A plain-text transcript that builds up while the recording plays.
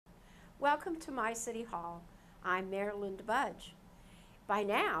Welcome to my City Hall. I'm Mayor Linda Budge. By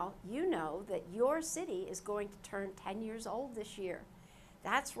now, you know that your city is going to turn 10 years old this year.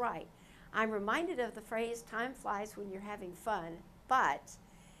 That's right. I'm reminded of the phrase, time flies when you're having fun, but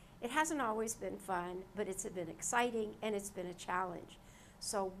it hasn't always been fun, but it's been exciting and it's been a challenge.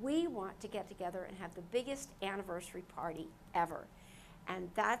 So we want to get together and have the biggest anniversary party ever. And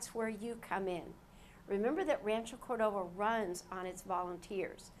that's where you come in. Remember that Rancho Cordova runs on its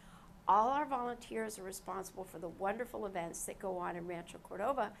volunteers. All our volunteers are responsible for the wonderful events that go on in Rancho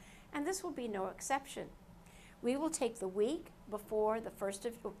Cordova, and this will be no exception. We will take the week before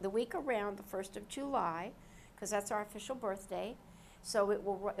the week around the 1st of July, because that's our official birthday. So it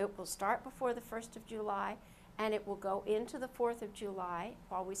will start before the 1st of July, and it will go into the 4th of July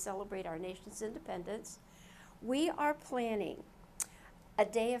while we celebrate our nation's independence. We are planning a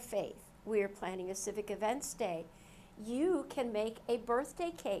day of faith. We are planning a civic events day. You can make a birthday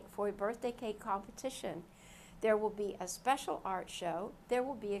cake for a birthday cake competition. There will be a special art show. There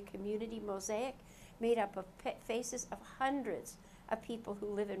will be a community mosaic made up of faces of hundreds of people who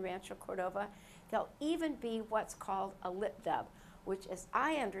live in Rancho Cordova. There'll even be what's called a lip dub, which, as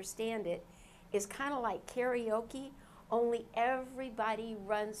I understand it, is kind of like karaoke, only everybody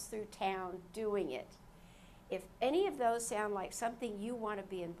runs through town doing it. If any of those sound like something you want to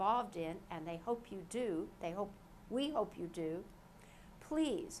be involved in, and they hope you do, we hope you do,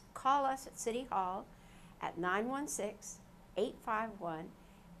 please call us at City Hall at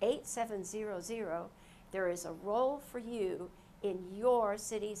 916-851-8700. There is a role for you in your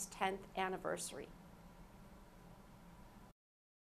city's 10th anniversary.